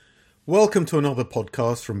Welcome to another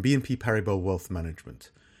podcast from BNP Paribas Wealth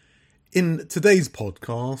Management. In today's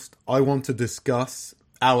podcast, I want to discuss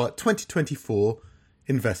our 2024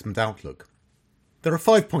 investment outlook. There are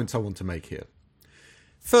 5 points I want to make here.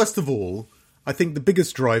 First of all, I think the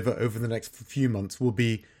biggest driver over the next few months will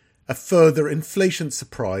be a further inflation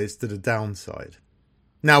surprise to the downside.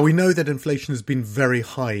 Now, we know that inflation has been very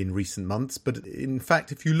high in recent months, but in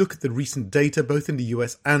fact, if you look at the recent data, both in the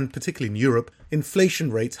US and particularly in Europe,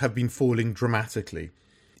 inflation rates have been falling dramatically.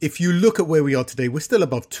 If you look at where we are today, we're still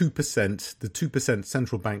above 2%, the 2%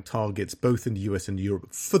 central bank targets, both in the US and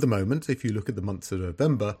Europe for the moment, if you look at the months of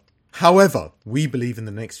November. However, we believe in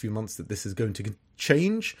the next few months that this is going to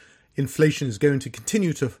change. Inflation is going to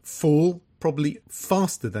continue to fall, probably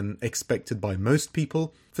faster than expected by most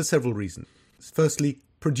people, for several reasons. Firstly,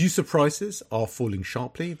 producer prices are falling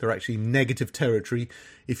sharply. They're actually negative territory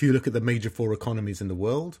if you look at the major 4 economies in the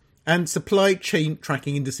world. And supply chain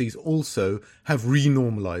tracking indices also have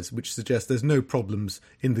renormalized, which suggests there's no problems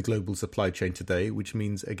in the global supply chain today, which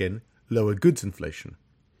means, again, lower goods inflation.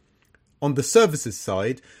 On the services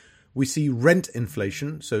side, we see rent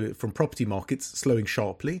inflation, so from property markets, slowing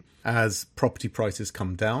sharply as property prices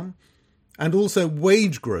come down. And also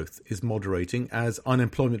wage growth is moderating as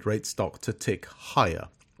unemployment rates start to tick higher,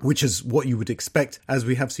 which is what you would expect as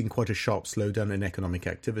we have seen quite a sharp slowdown in economic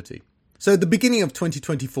activity. So at the beginning of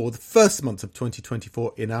 2024, the first month of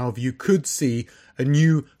 2024, in our view, could see a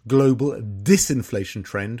new global disinflation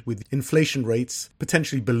trend with inflation rates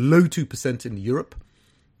potentially below 2% in Europe.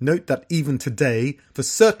 Note that even today, for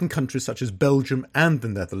certain countries such as Belgium and the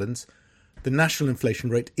Netherlands, the national inflation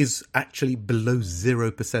rate is actually below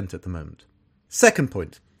 0% at the moment. Second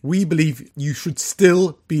point, we believe you should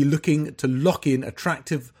still be looking to lock in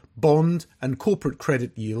attractive bond and corporate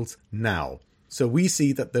credit yields now. So we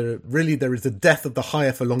see that there is a death of the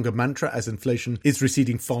higher for longer mantra as inflation is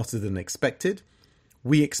receding faster than expected.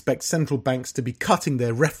 We expect central banks to be cutting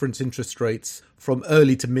their reference interest rates from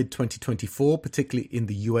early to mid-2024, particularly in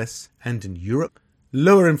the US and in Europe.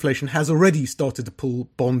 Lower inflation has already started to pull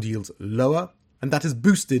bond yields lower, and that has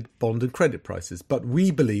boosted bond and credit prices. But we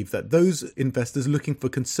believe that those investors looking for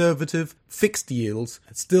conservative fixed yields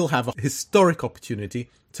still have a historic opportunity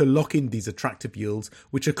to lock in these attractive yields,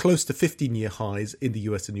 which are close to 15-year highs in the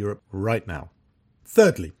US and Europe right now.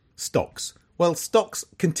 Thirdly, stocks. Well, stocks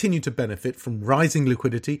continue to benefit from rising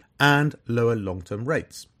liquidity and lower long-term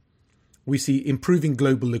rates. We see improving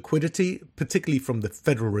global liquidity, particularly from the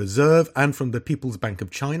Federal Reserve and from the People's Bank of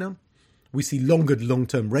China. We see longer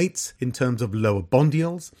long-term rates in terms of lower bond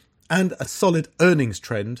yields and a solid earnings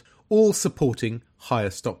trend, all supporting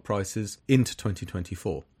higher stock prices into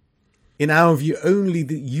 2024. In our view, only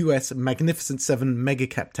the US Magnificent 7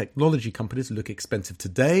 megacap technology companies look expensive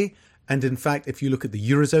today. And in fact, if you look at the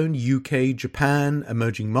Eurozone, UK, Japan,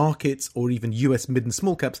 emerging markets, or even US mid and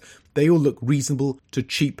small caps, they all look reasonable to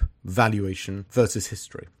cheap valuation versus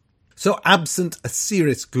history. So absent a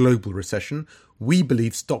serious global recession, we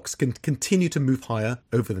believe stocks can continue to move higher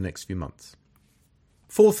over the next few months.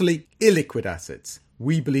 Fourthly, illiquid assets,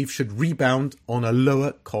 we believe should rebound on a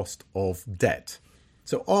lower cost of debt.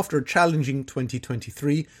 So after a challenging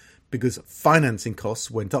 2023, because financing costs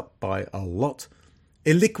went up by a lot,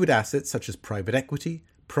 illiquid assets such as private equity,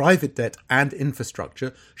 private debt and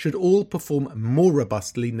infrastructure should all perform more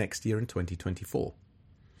robustly next year in 2024.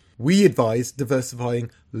 We advise diversifying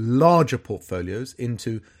larger portfolios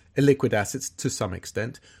into illiquid assets to some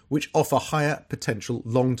extent, which offer higher potential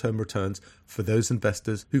long-term returns for those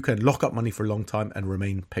investors who can lock up money for a long time and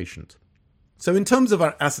remain patient. So in terms of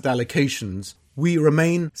our asset allocations, we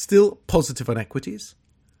remain still positive on equities,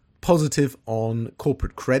 positive on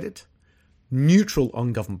corporate credit, neutral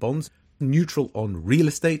on government bonds, neutral on real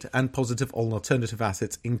estate, and positive on alternative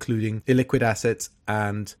assets, including illiquid assets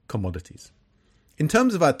and commodities. In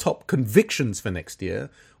terms of our top convictions for next year,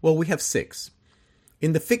 well, we have 6.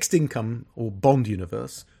 In the fixed income or bond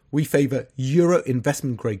universe, we favour Euro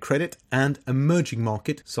investment grade credit and emerging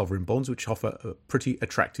market sovereign bonds, which offer pretty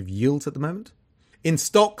attractive yields at the moment. In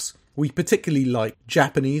stocks, we particularly like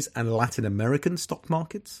Japanese and Latin American stock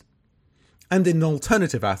markets. And in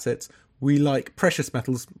alternative assets, we like precious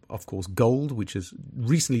metals, of course, gold, which has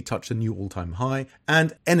recently touched a new all-time high,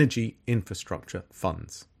 and energy infrastructure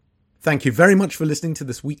funds. Thank you very much for listening to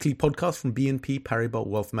this weekly podcast from BNP Paribas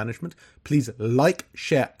Wealth Management. Please like,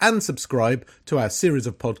 share and subscribe to our series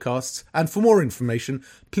of podcasts. And for more information,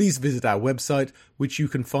 please visit our website, which you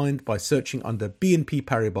can find by searching under BNP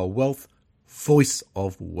Paribas Wealth, Voice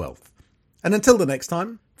of Wealth. And until the next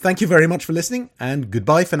time, thank you very much for listening and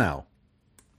goodbye for now.